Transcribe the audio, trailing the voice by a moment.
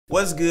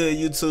What's good,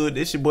 YouTube?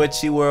 This your boy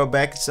Chi World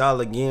back at y'all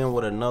again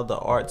with another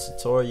art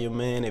tutorial,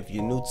 man. If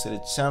you're new to the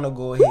channel,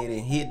 go ahead and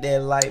hit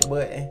that like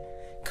button,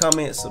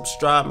 comment,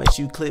 subscribe, make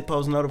sure you click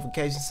post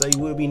notifications so you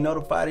will be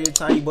notified every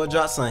time you boy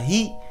drop some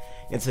heat.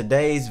 In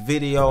today's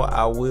video,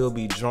 I will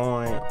be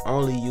drawing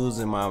only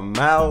using my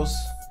mouse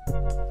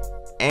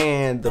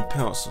and the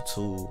pencil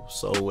tool.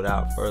 So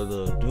without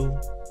further ado,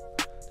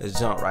 let's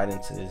jump right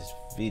into this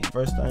video.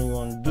 First thing you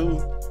want to do,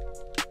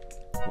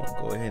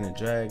 go ahead and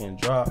drag and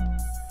drop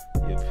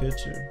your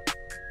picture.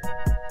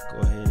 Go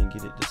ahead and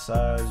get it the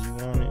size you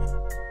want it.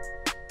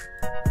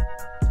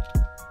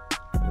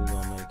 We're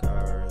gonna make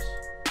ours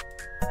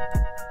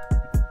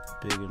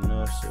big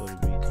enough so it'll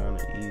be kind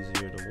of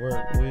easier to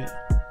work with.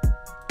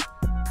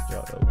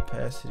 Drop the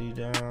opacity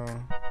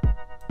down.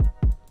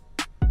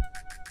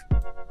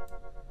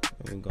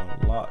 And we're gonna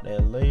lock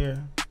that layer,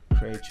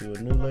 create you a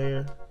new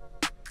layer.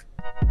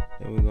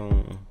 Then we're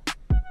gonna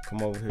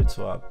come over here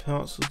to our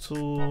pencil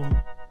tool.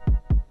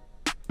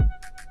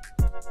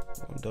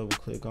 Double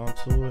click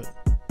onto it.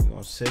 You're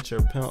gonna set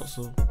your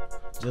pencil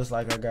just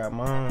like I got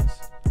mine.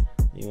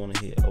 You want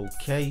to hit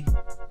OK.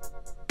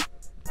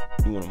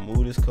 You want to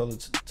move this color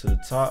to the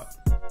top.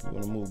 You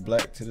want to move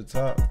black to the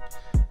top,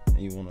 and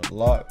you want to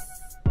lock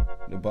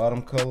the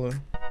bottom color.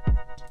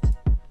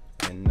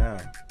 And now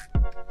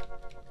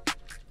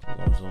we're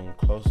gonna zoom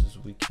close as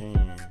we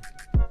can.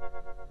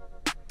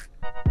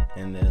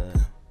 And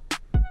the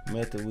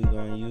method we're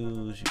gonna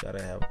use, you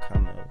gotta have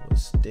kind of a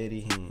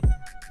steady hand.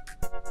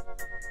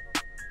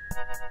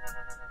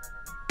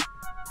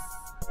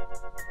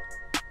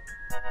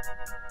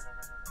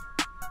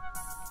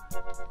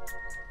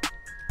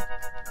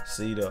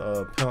 See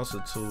the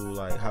pencil tool,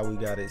 like how we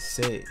got it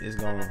set, it's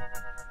gonna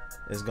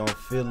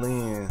fill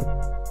in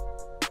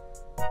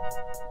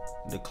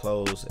the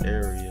closed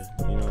area.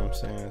 You know what I'm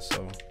saying?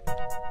 So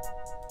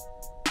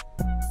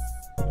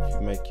if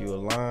you make you a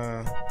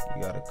line,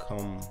 you gotta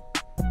come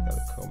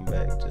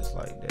back just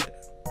like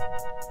that,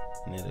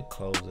 and it'll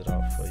close it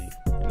off for you.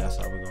 And that's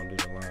how we're gonna do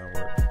the line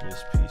work for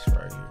this piece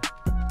right here.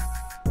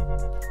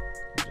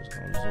 We're just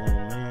gonna zoom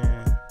in.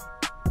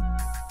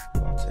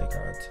 We're gonna take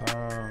our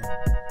time.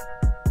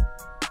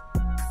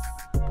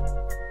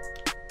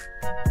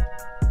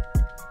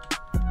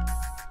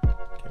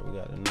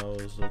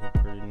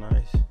 Looking pretty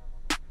nice.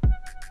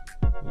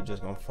 We're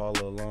just gonna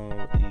follow along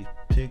with these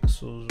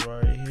pixels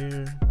right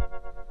here.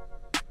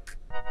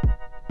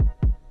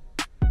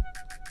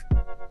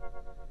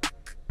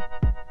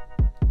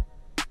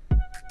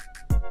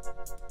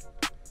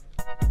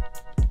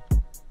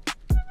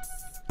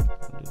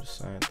 I'll do the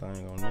same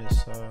thing on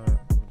this side.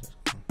 We're just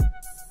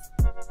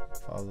gonna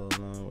follow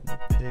along with the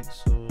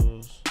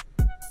pixels.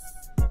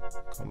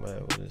 Come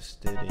back with a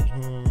steady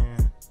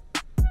hand.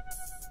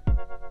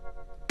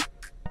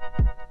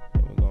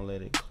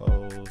 Let it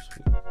close.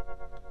 We're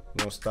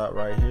gonna stop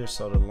right here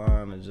so the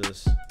line will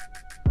just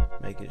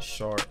make it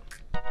sharp.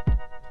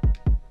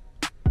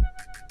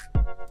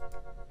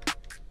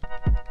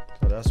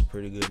 So that's a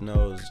pretty good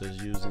nose, just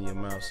using your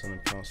mouse and the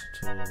pencil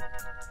tool.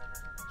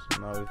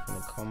 So now we're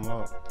gonna come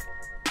up,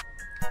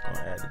 gonna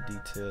add the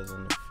details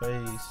in the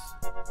face.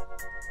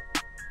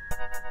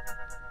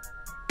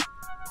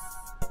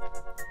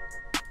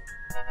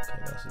 Okay,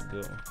 that's a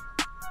good one.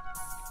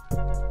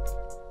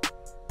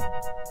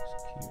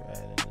 Keep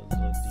adding those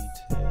little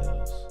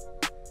details.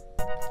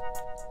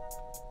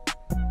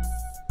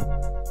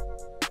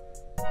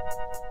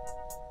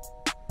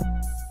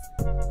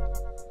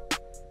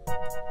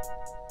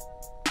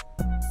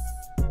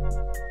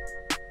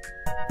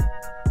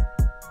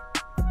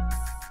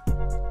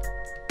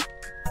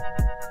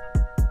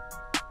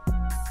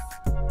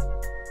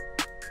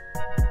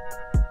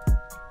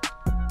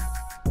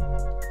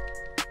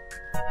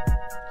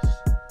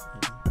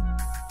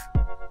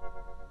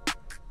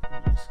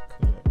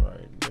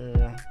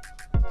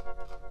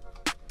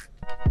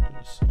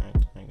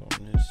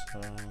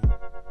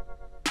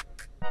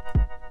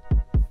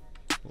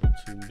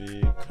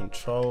 Big.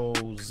 Control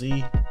Z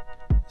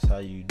is how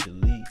you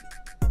delete.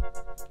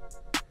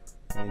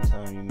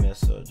 Anytime you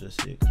mess up,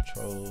 just hit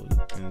Control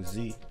and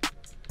Z.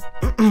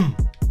 Let's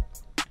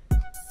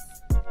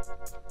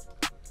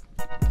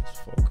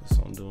focus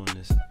on doing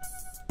this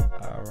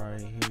eye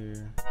right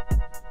here.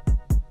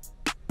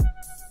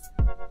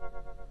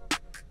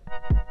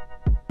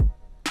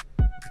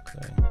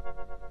 Okay.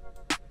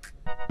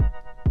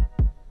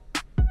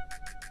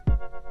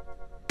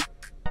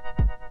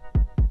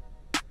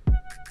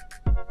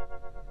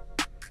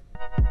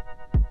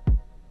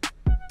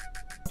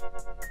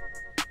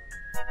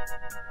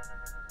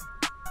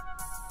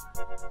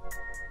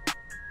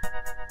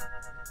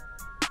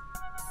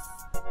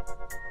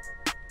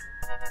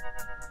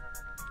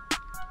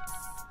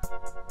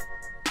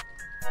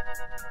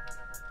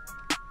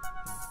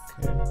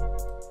 Okay.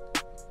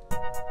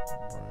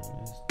 Bring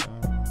this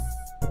down. Bring this over.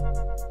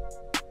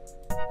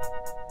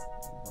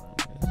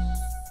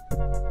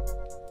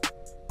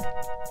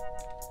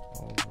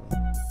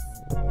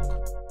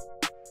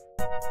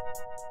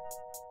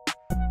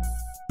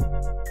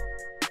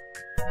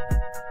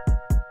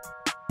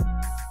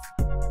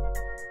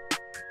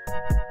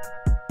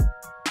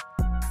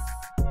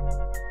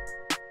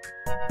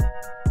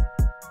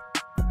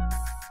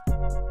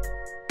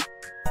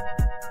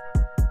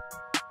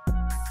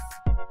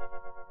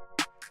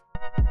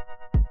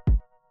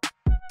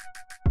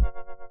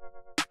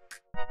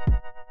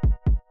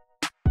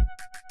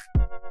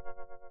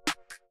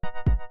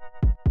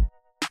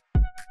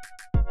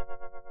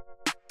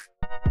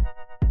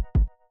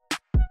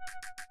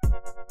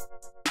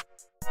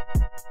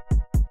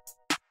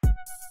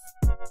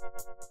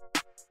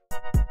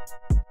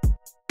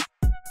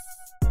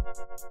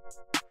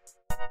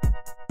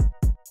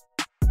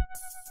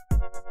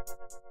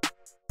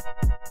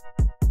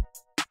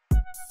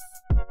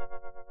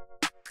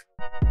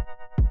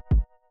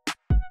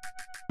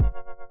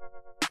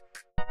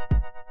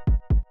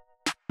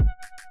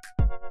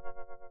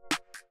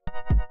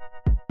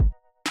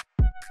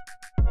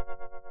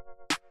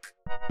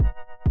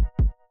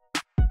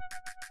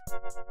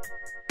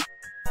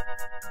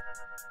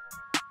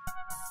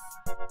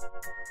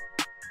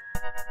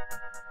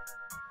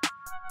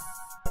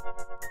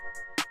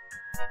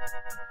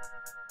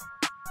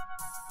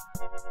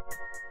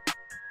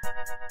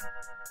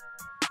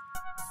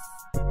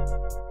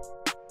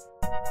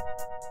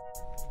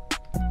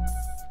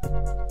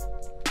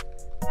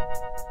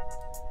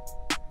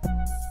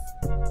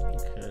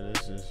 Okay,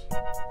 this is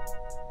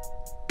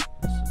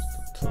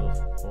the tough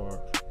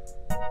part.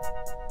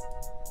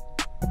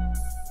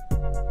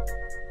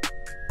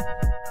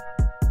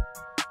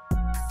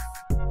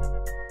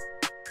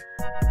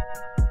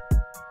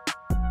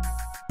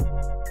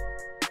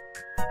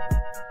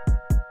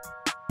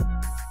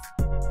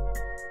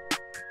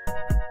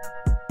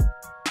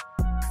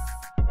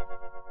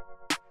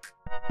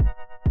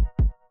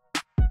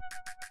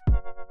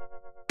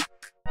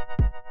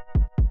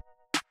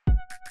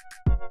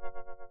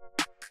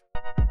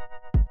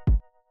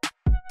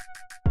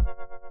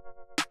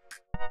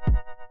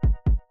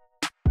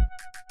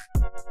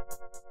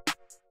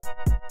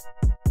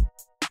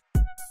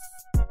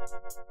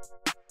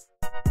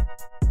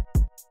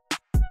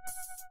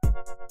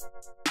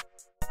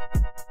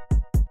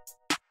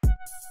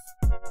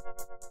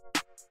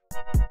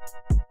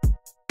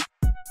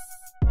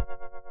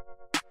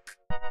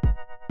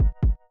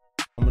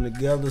 Coming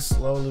together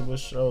slowly but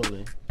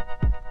surely.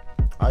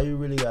 All you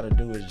really gotta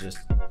do is just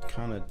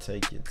kind of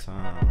take your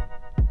time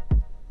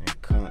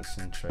and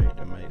concentrate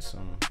to make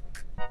some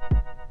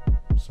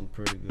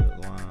pretty good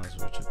lines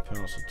with your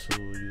pencil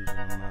tool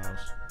using the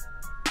mouse.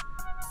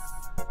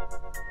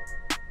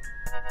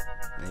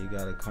 And you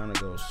gotta kind of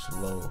go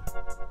slow.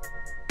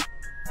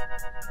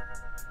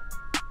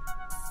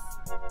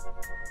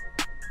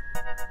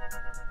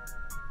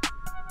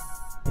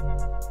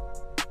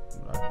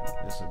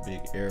 It's a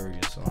big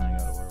area, so I ain't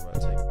gotta worry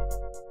about taking.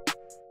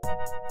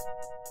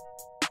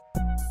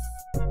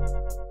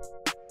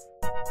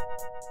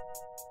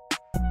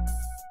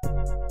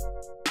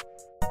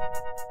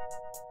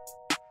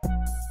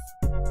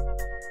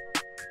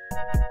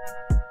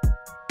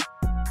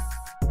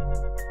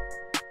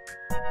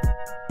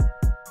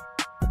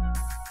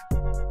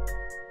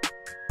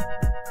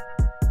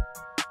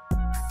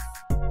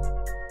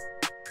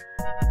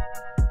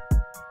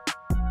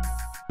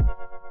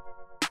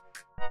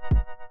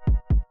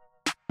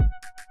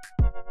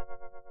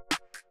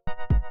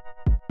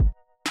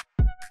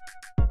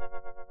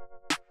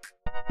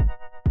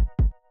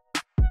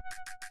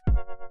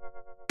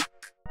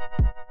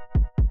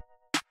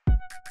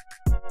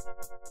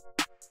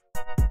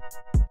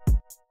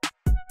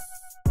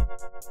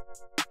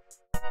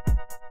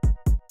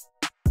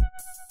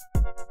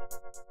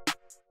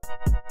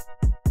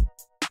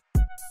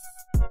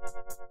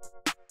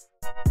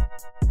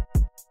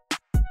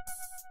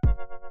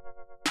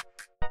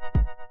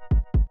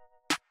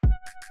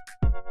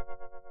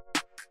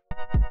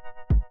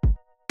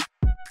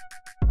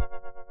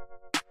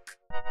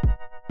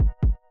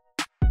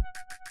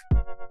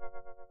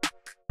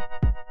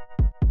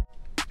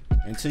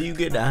 Until you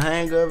get the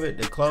hang of it,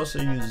 the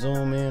closer you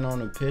zoom in on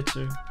the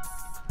picture,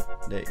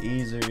 the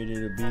easier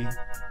it'll be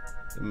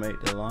to make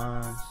the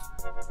lines.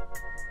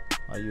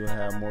 Or you'll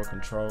have more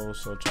control,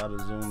 so try to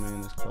zoom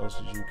in as close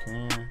as you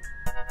can.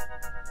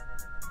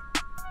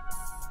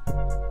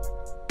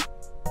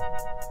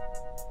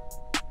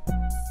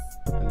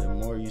 And the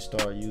more you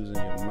start using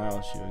your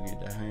mouse, you'll get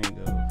the hang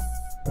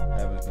of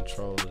having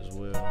control as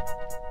well.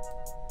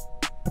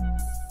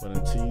 But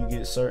until you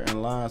get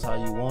certain lines how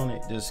you want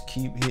it, just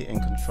keep hitting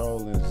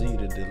Control and Z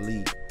to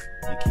delete,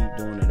 and keep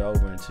doing it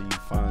over until you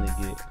finally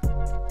get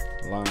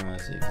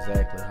lines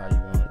exactly how you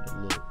want it to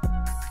look.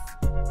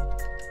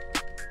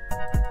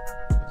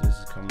 This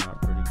is coming out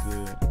pretty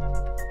good.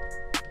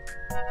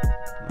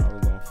 Now we're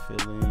gonna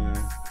fill in.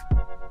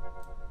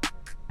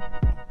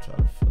 Try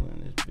to fill in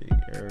this big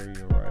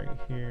area right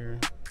here.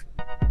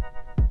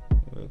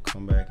 We'll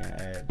come back and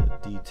add the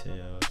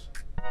details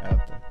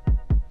after.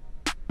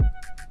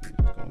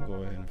 I'm gonna go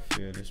ahead and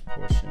fill this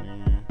portion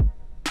in.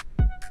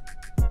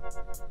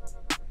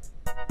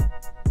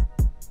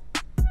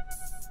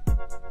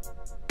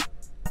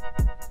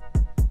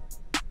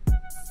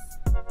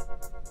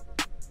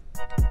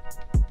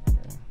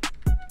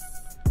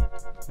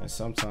 And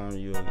sometimes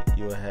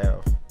you'll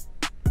have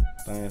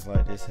things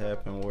like this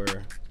happen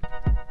where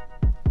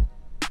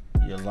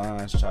your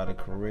lines try to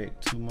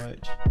correct too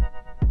much.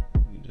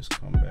 You just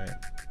come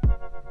back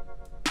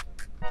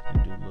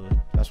and do little.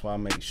 That's why I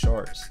make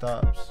short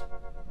stops,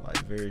 like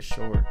very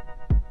short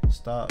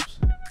stops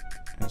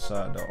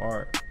inside the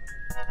art,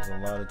 because a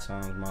lot of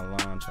times my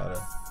line try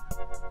to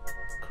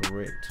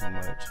correct too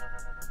much.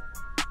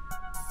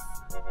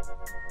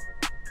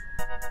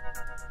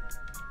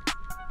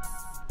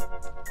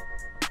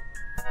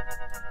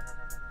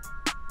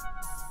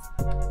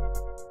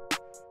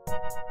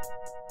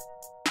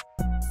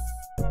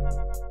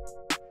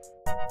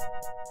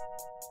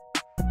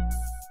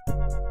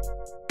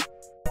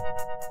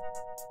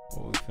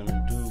 What we finna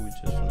do, we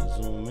just finna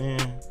zoom in,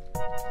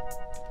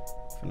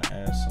 finna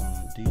add some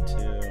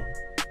detail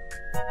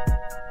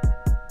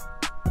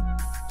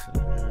to the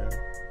hair.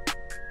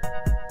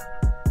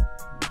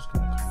 I'm just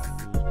gonna kind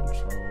of lose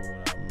control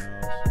with our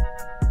mouse.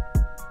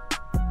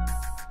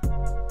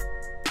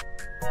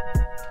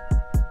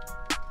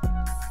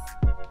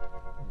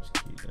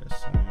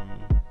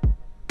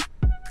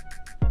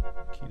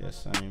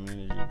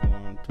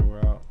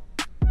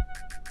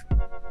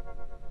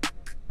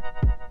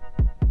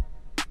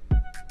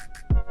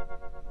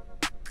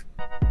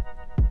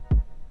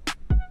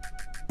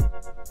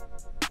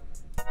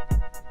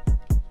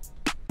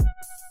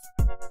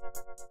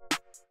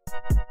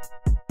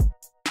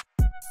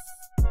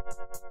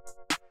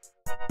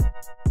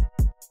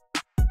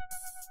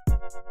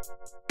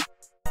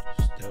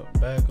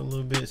 step back a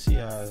little bit, see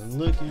how it's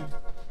looking.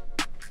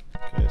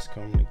 Okay, it's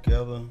coming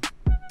together.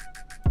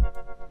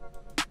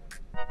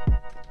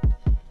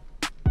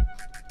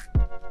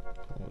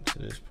 Go to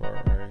this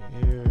part right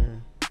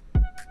here.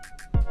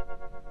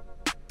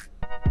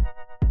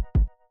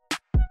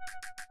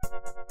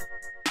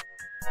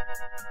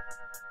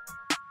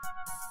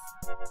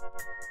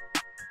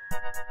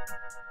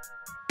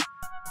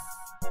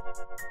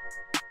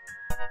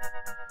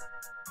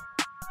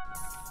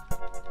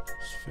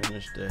 Let's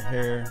finish the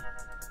hair.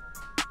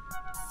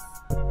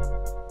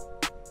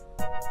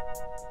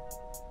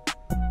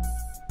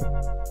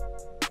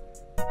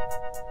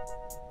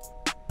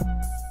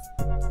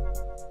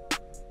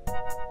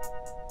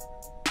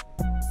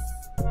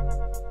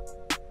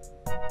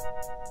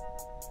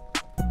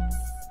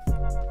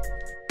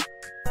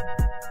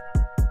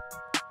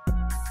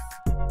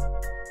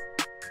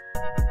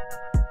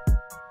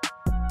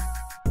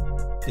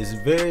 It's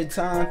very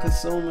time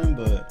consuming,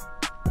 but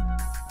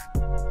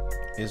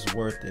it's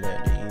worth it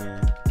at the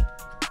end.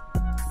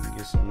 You can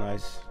get some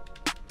nice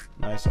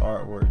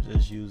artwork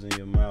just using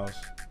your mouse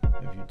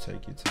if you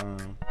take your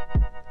time.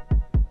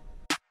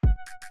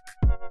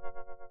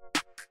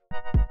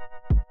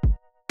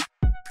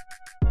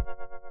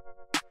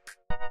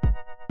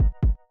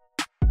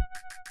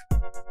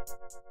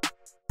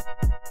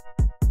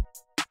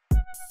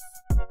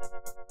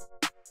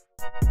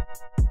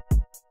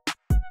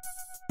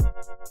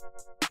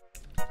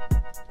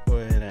 Go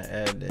ahead and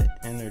add the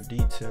inner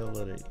detail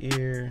of the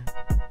ear.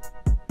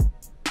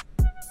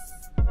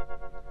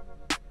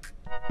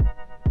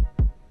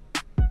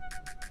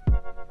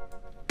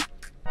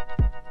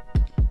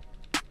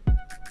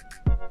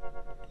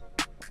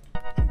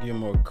 Get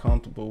more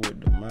comfortable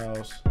with the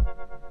mouse.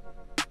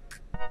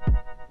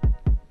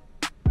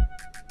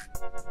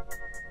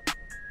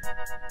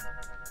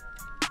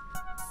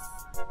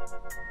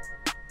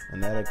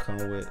 And that'll come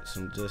with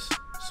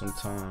some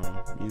time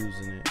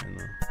using it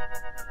and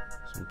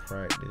some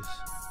practice.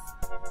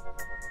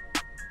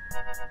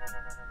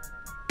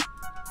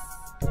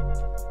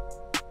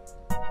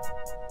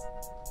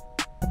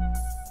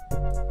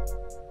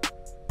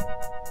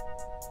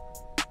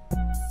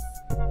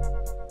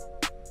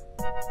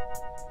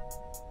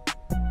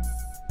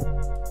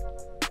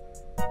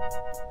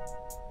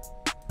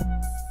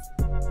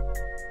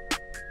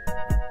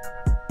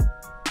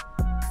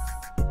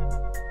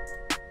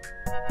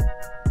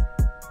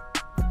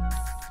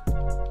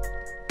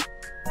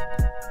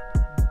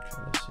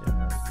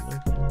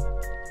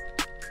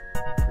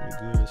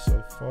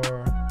 So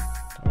far,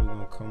 now we're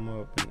gonna come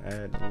up and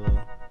add the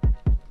little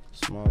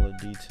smaller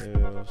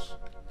details.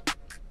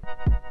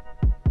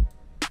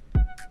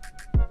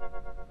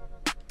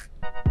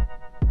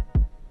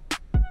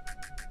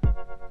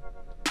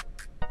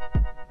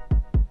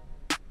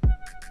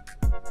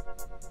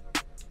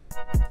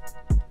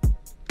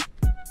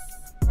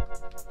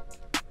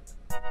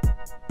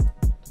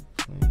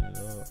 Clean it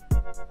up.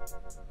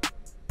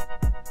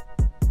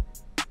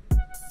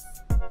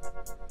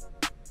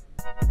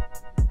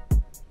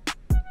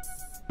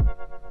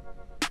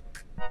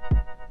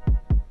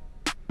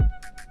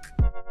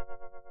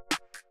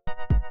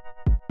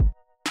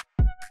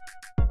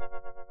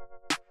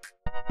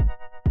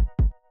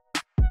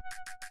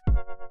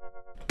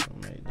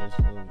 Make this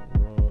a little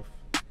rough.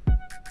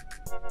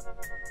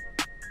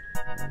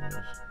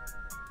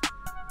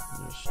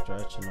 Just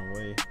stretching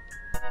away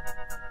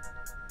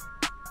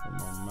from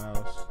my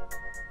mouse.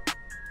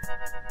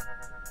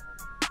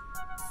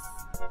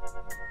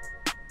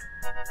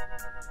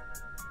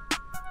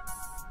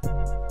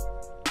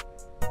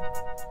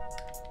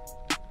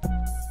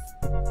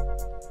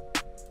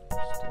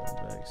 Step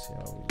back, see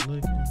how we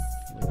looking.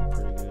 Looking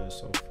pretty good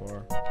so far.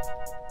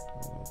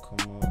 I'm gonna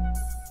come up.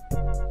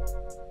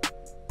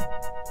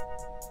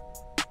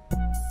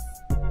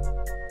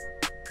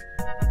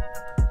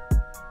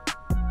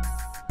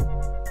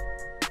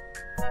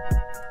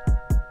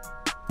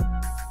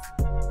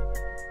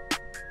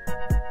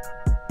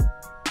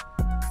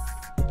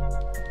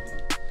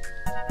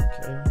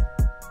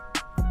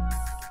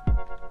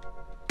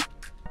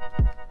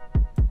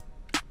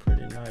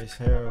 Pretty nice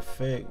hair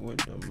effect with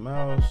the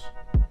mouse.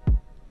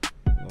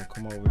 I'm gonna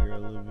come over here a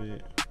little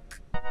bit.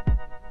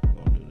 I'm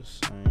gonna do the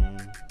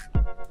same.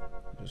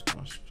 Just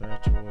gonna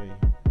stretch away.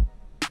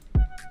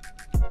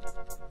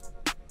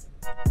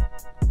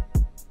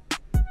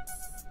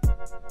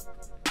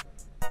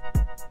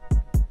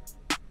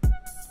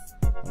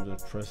 I'm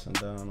just pressing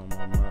down on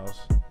my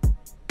mouse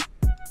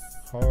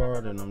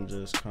hard, and I'm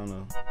just kind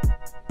of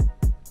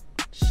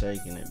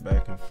shaking it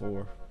back and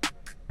forth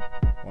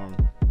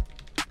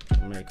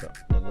to make up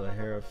the little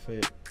hair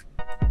effect.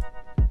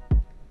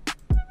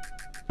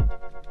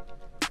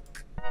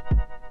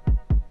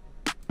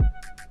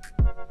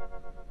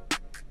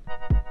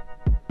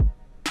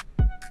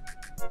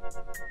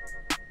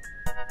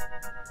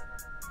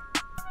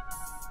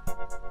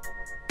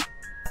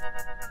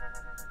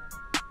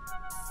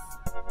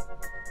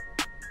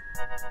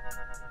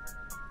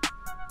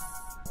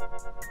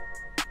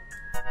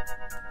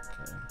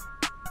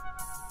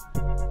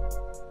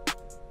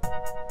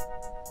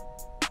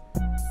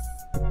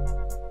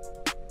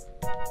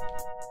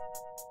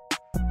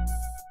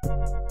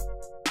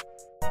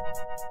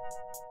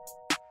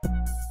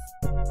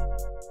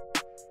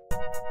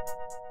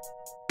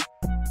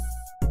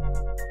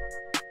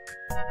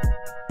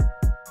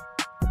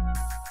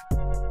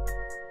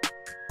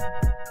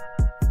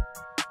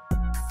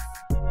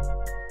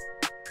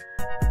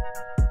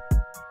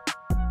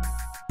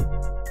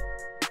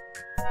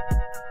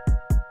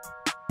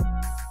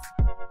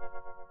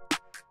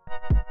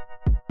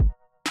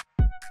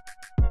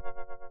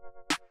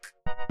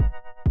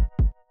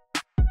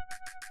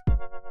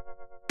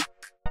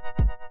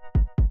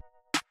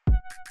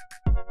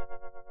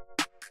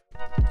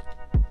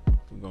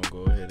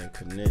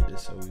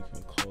 so we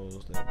can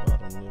close that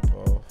bottom lip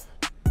off.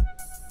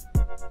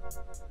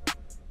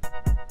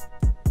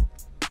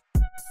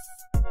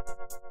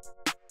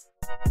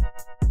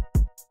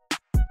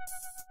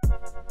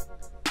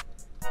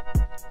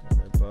 Got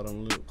that bottom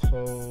lip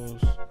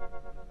closed.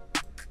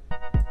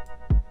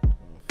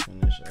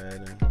 Finish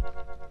adding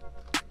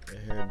the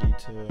hair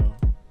detail.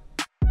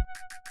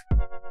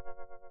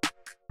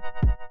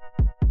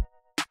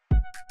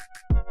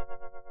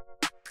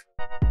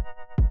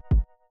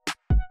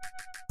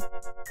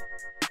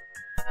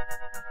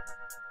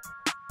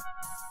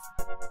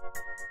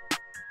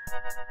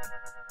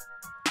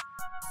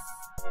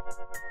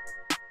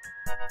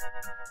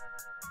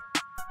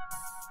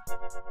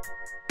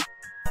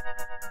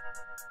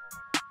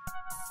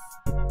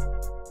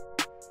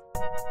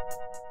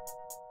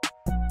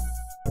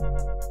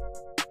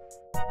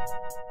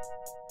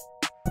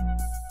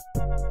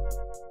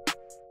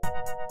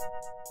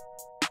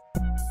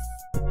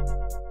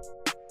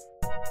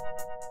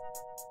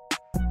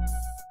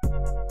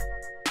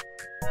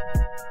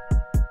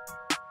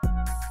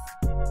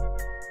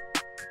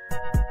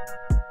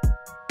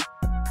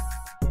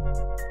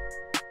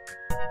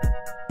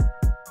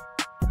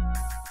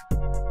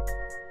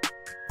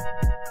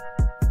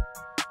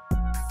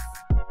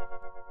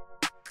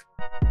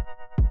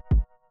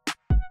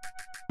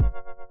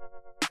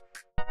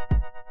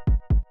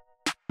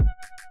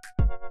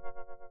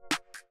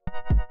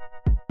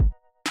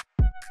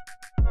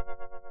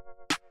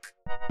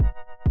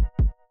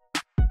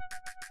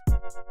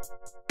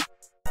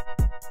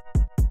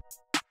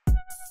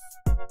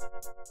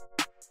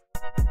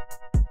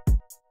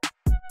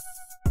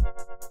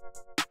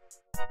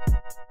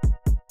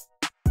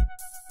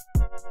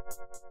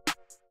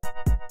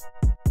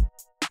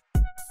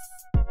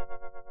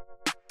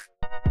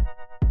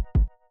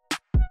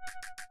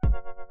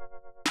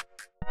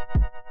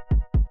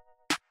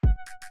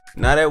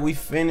 Now that we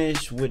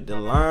finished with the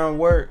line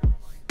work,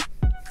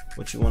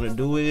 what you want to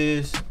do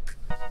is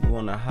you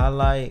want to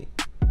highlight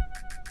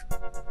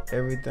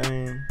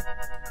everything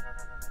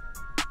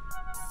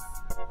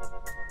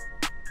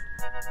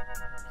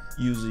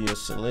using your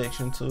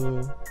selection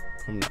tool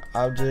from the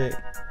object,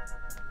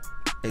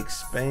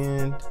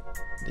 expand,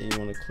 then you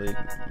want to click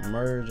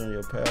merge on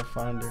your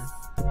pathfinder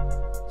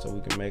so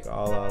we can make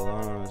all our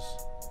lines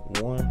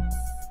one.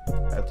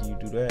 After you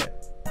do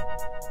that,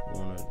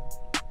 you want to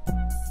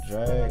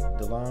drag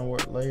the line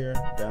work layer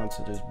down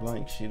to this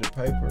blank sheet of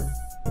paper.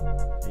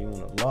 And you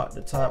want to lock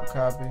the top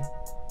copy,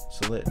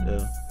 select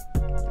the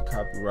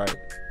copyright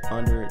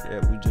under it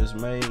that we just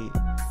made.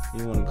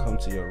 You want to come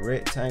to your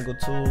rectangle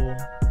tool.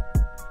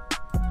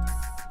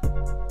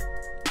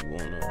 You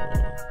want to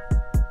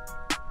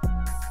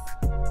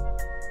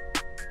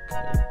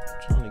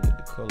trying to get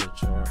the color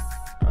chart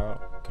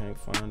out, can't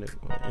find it,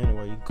 but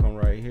anyway, you can come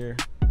right here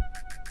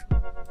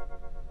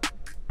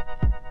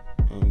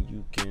and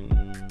you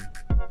can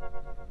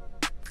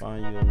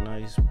find you a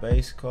nice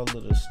base color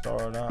to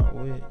start out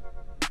with.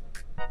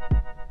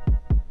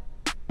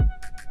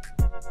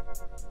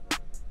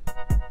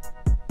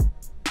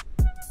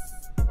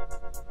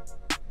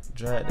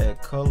 Drag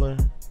that color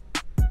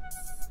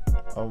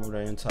over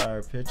the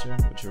entire picture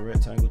with your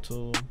rectangle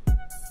tool.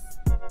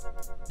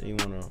 Then you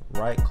want to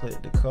right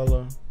click the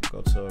color,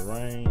 go to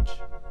arrange,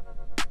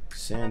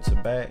 send to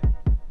back.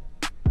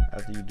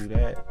 After you do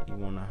that, you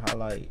want to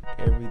highlight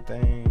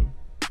everything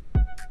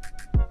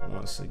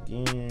once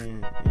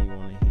again, and you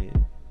want to hit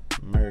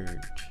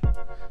merge.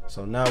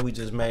 So now we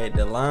just made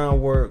the line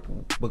work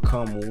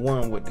become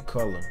one with the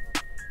color.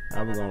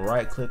 Now we're gonna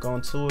right click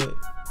onto it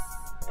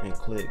and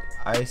click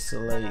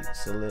isolate,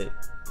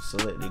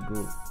 select the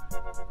group.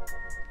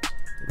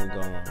 We're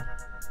gonna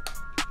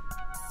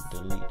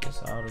delete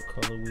this outer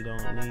color we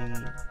don't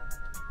need.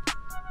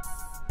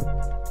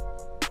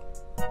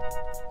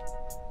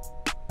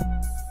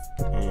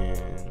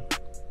 And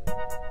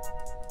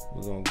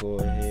we're gonna go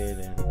ahead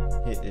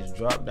and hit this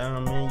drop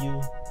down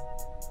menu,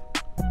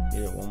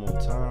 hit it one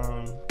more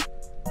time,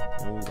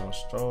 and we're gonna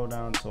stroll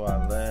down to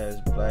our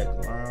last black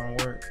line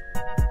work,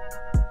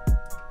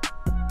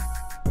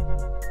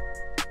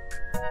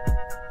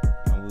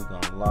 and we're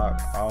gonna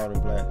lock all the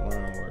black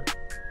line work.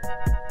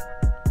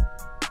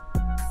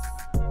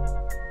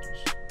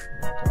 Just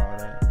lock all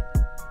that,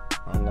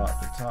 unlock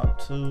the top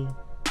two,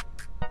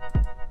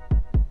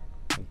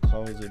 and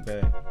close it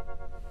back.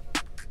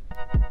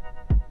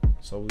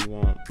 So we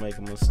won't make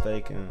a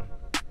mistake and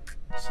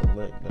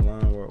select the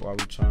line work while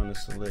we're trying to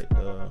select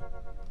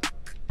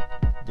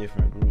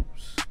different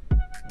groups.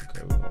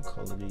 Okay, we're gonna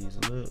color these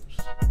lips.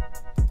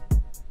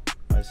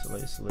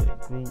 Isolate,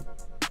 select group.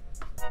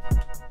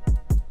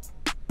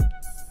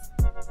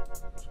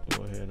 Let's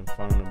go ahead and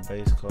find a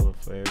base color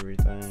for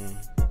everything.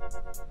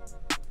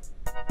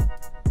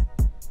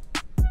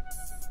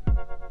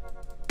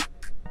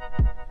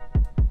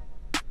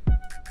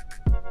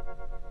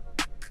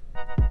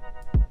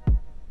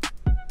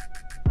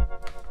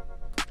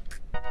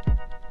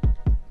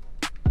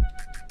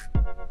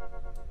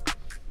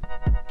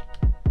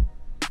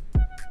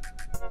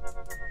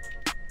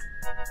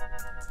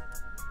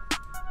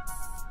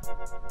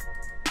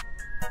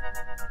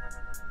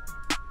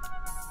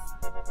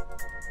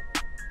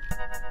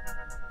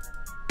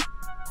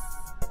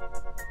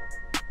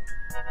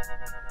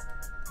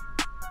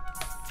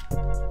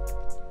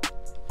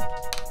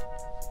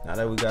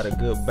 that we got a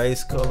good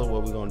base color,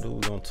 what we're gonna do, we're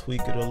gonna tweak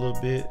it a little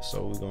bit.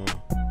 So we're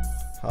gonna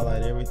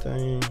highlight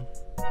everything.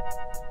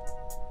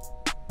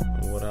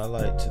 And what I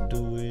like to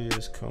do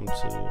is come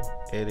to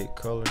edit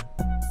color,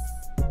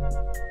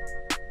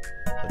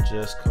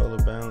 adjust color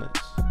balance,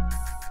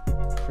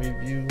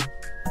 preview.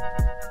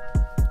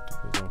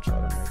 We're gonna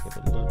try to make it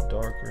a little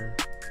darker,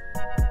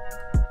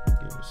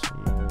 give it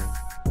some more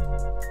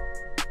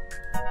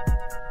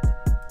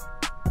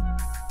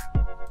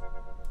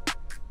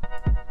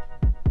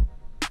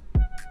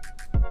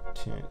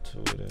tint to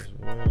it as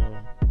well.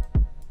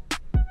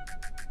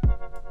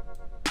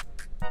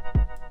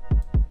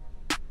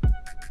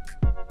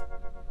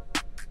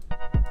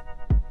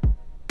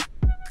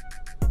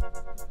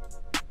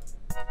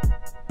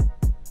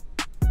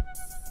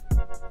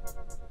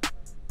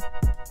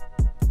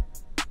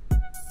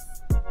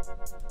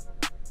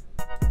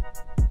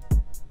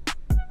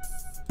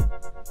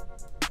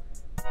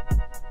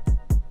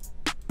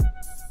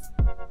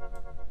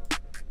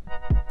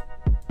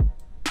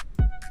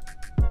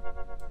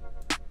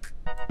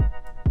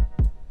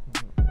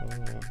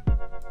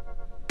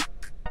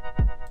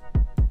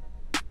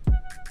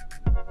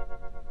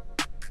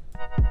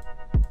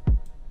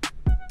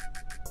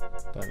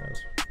 I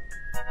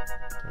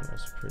think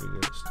that's a pretty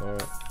good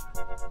start.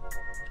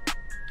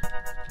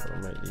 Gotta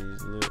make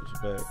these lips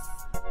back.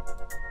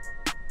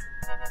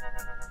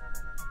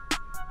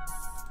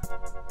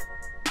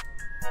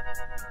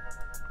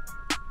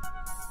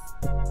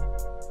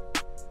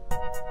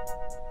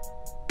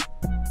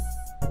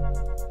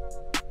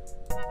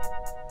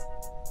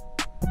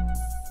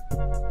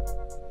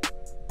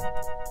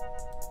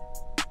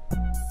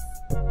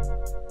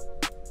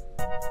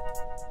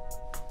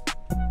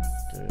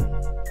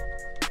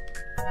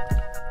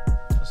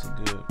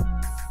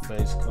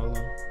 Base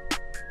color.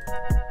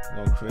 I'm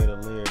gonna create a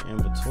layer in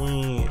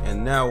between,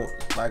 and now,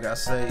 like I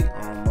say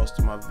on most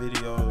of my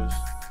videos,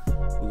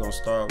 we're gonna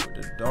start with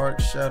the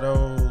dark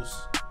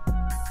shadows,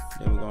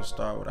 then we're gonna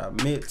start with our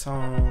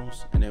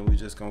mid-tones, and then we're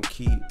just gonna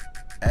keep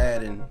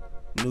adding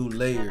new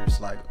layers.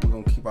 Like, we're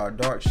gonna keep our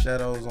dark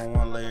shadows on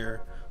one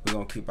layer, we're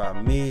gonna keep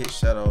our mid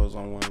shadows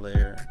on one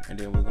layer, and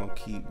then we're gonna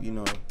keep, you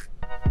know,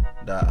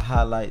 the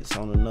highlights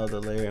on another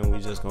layer, and we're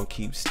just gonna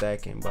keep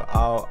stacking. But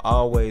I'll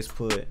always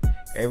put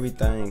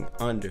everything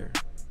under.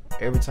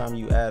 Every time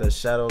you add a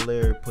shadow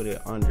layer, put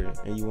it under,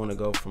 and you want to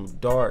go from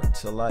dark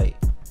to light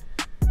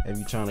if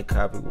you're trying to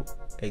copy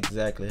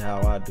exactly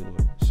how I do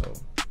it. So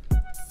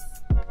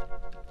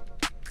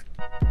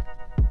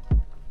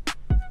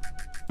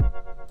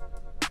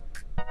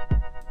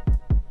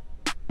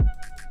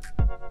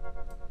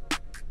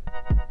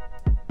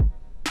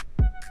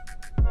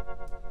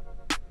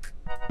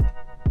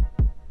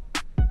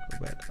go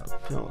back to our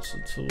pencil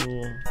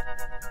tool.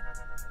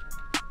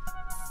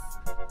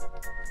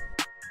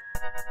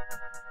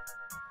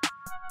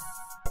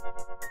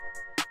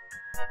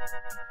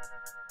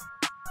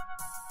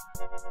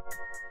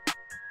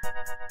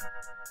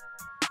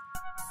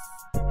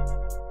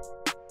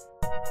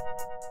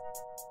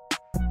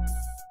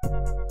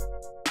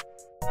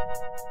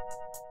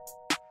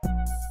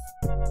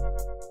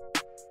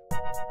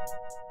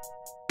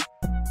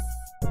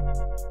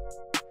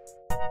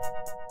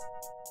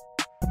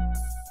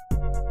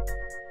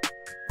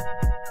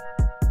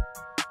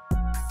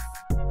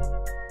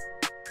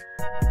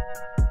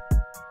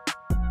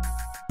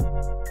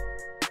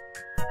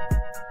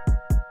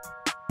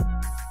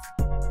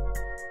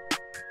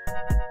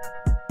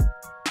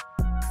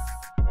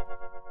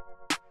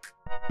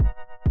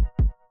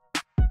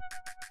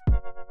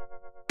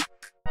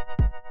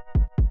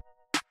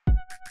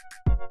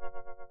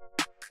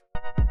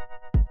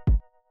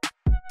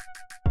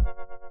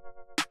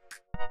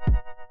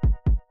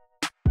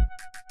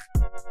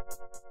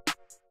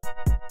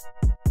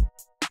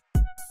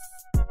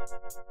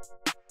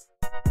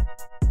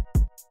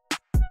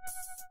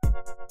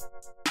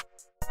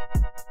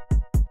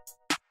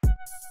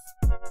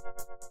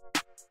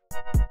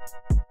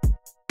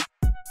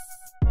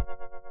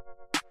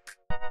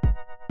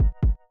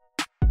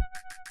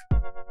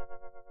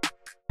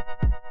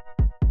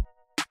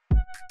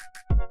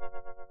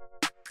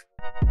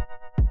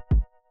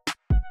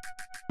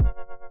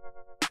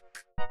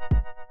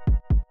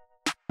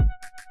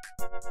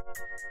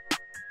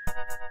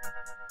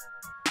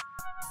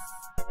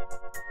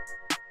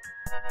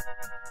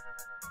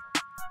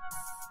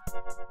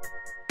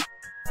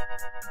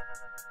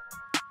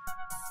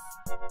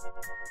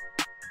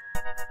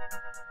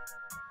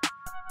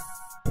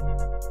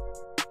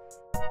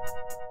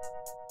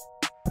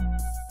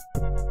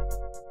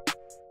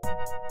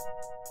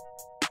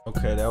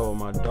 Okay, that was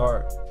my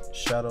dark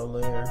shadow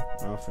layer.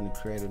 Now I'm finna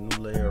create a new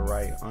layer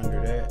right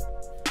under that.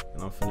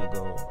 And I'm finna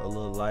go a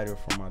little lighter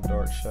for my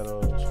dark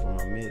shadows, for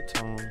my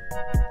mid-tone.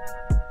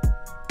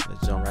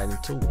 Let's jump right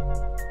into it.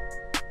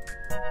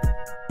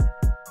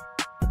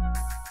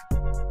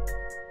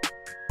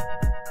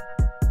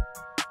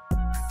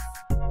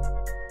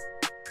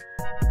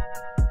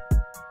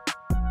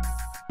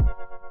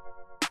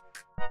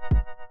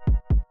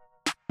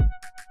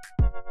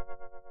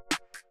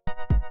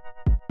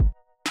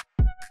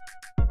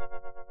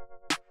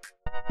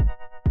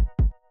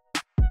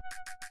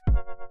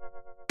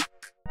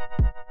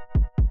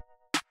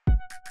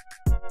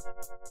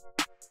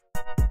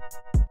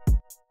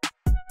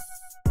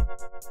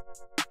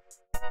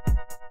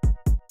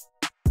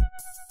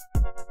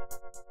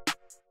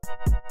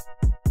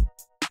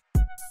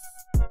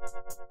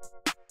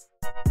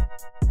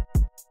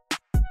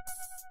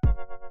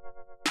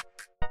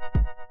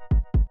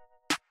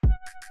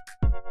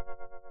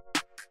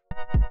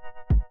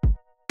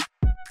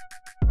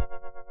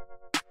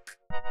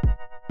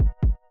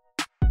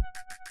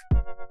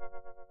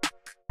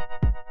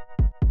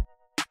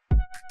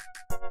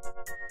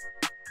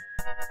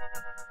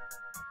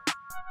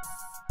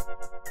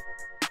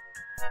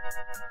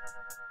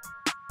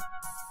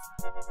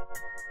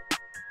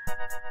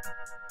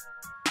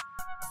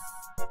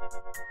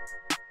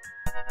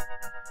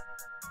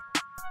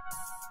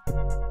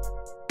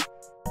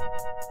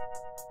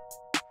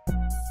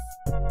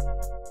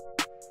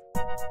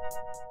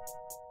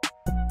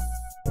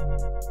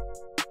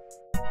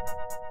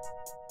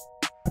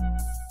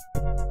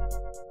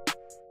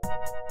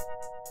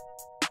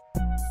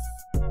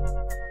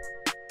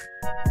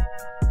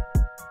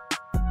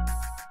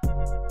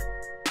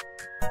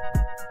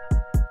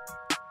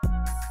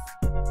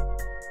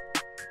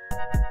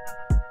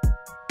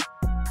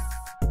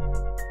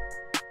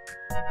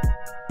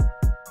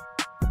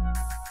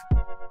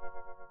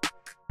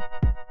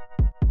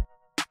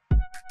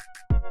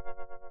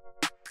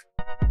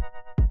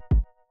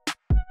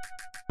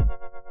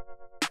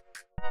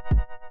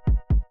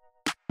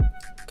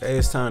 Okay,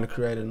 it's time to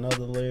create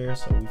another layer.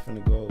 So we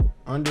finna go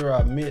under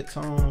our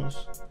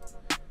mid-tones.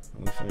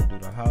 And we finna do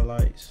the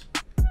highlights.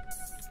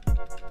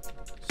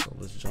 So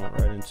let's jump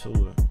right into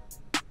it.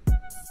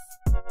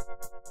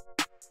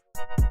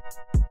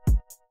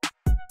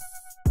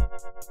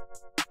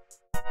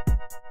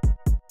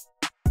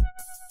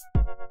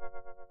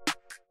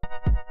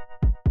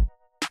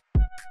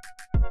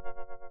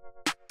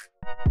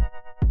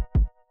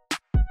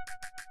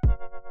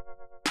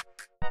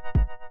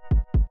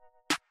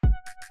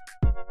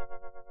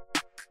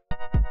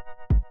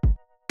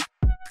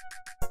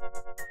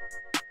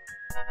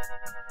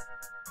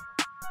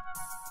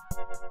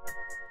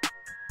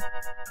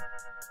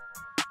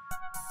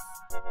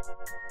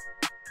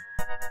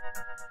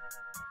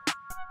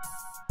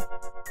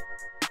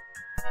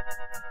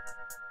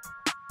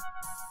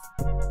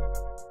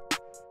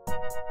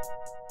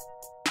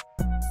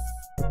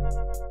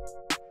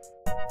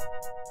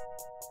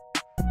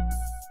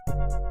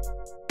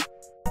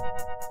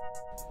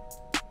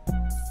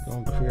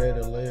 Gonna create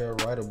a layer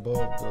right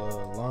above the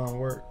line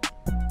work to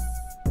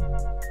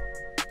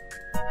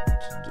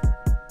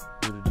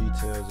do the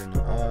details in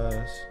the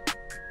eyes.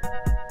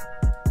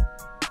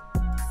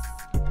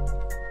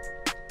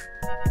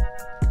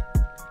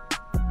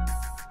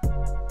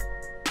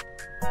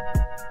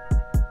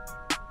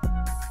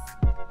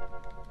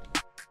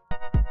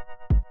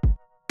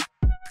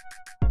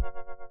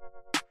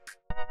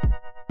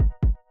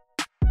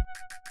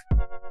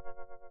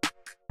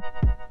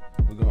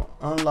 We're gonna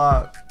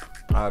unlock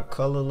our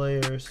color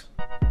layers,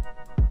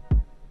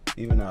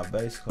 even our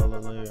base color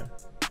layer,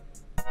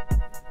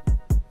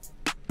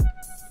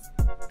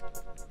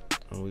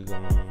 and we're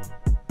gonna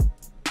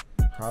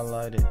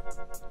highlight it.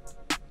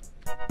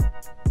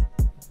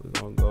 We're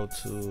gonna go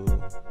to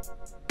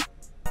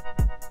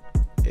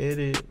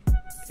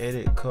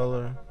edit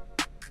color,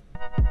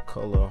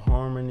 color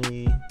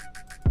harmony,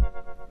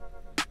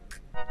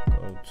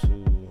 go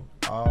to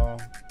all,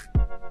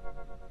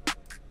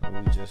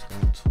 and we just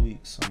gonna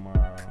tweak some of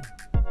our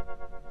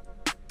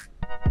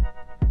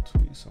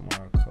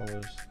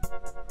colors.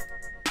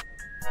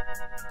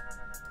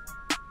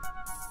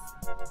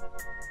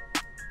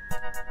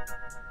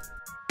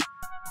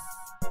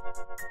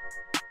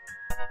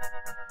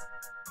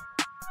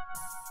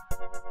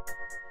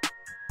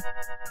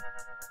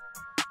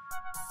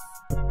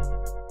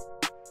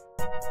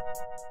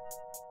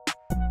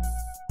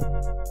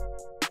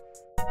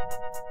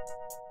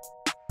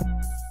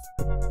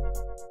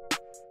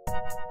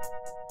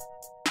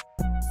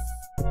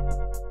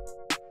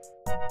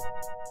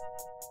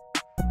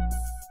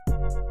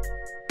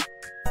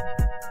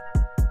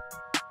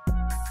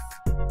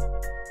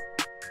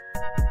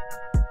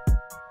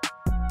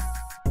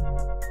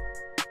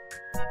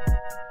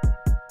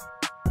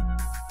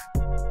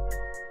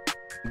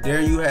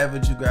 There you have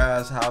it, you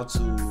guys, how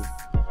to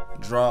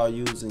draw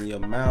using your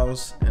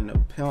mouse and the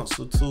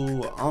pencil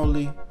tool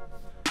only.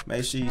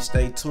 Make sure you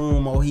stay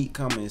tuned, more heat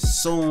coming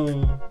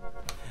soon,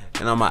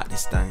 and I'm out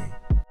this thing.